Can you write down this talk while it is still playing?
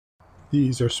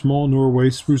These are small Norway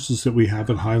spruces that we have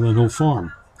at Highland Hill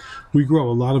Farm. We grow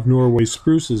a lot of Norway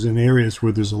spruces in areas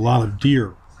where there's a lot of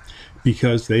deer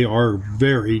because they are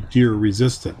very deer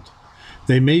resistant.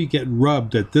 They may get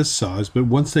rubbed at this size, but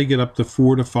once they get up to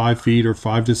 4 to 5 feet or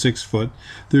 5 to 6 foot,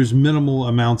 there's minimal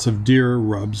amounts of deer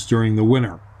rubs during the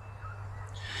winter.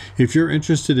 If you're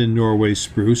interested in Norway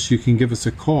spruce, you can give us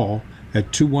a call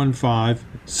at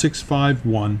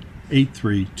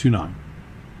 215-651-8329.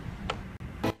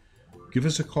 Give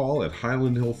us a call at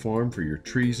Highland Hill Farm for your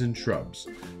trees and shrubs.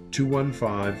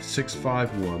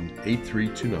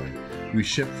 215-651-8329. We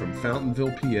ship from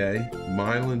Fountainville, PA,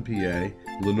 Milan, PA,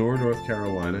 Lenoir, North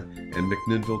Carolina, and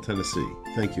McMinnville, Tennessee.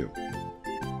 Thank you.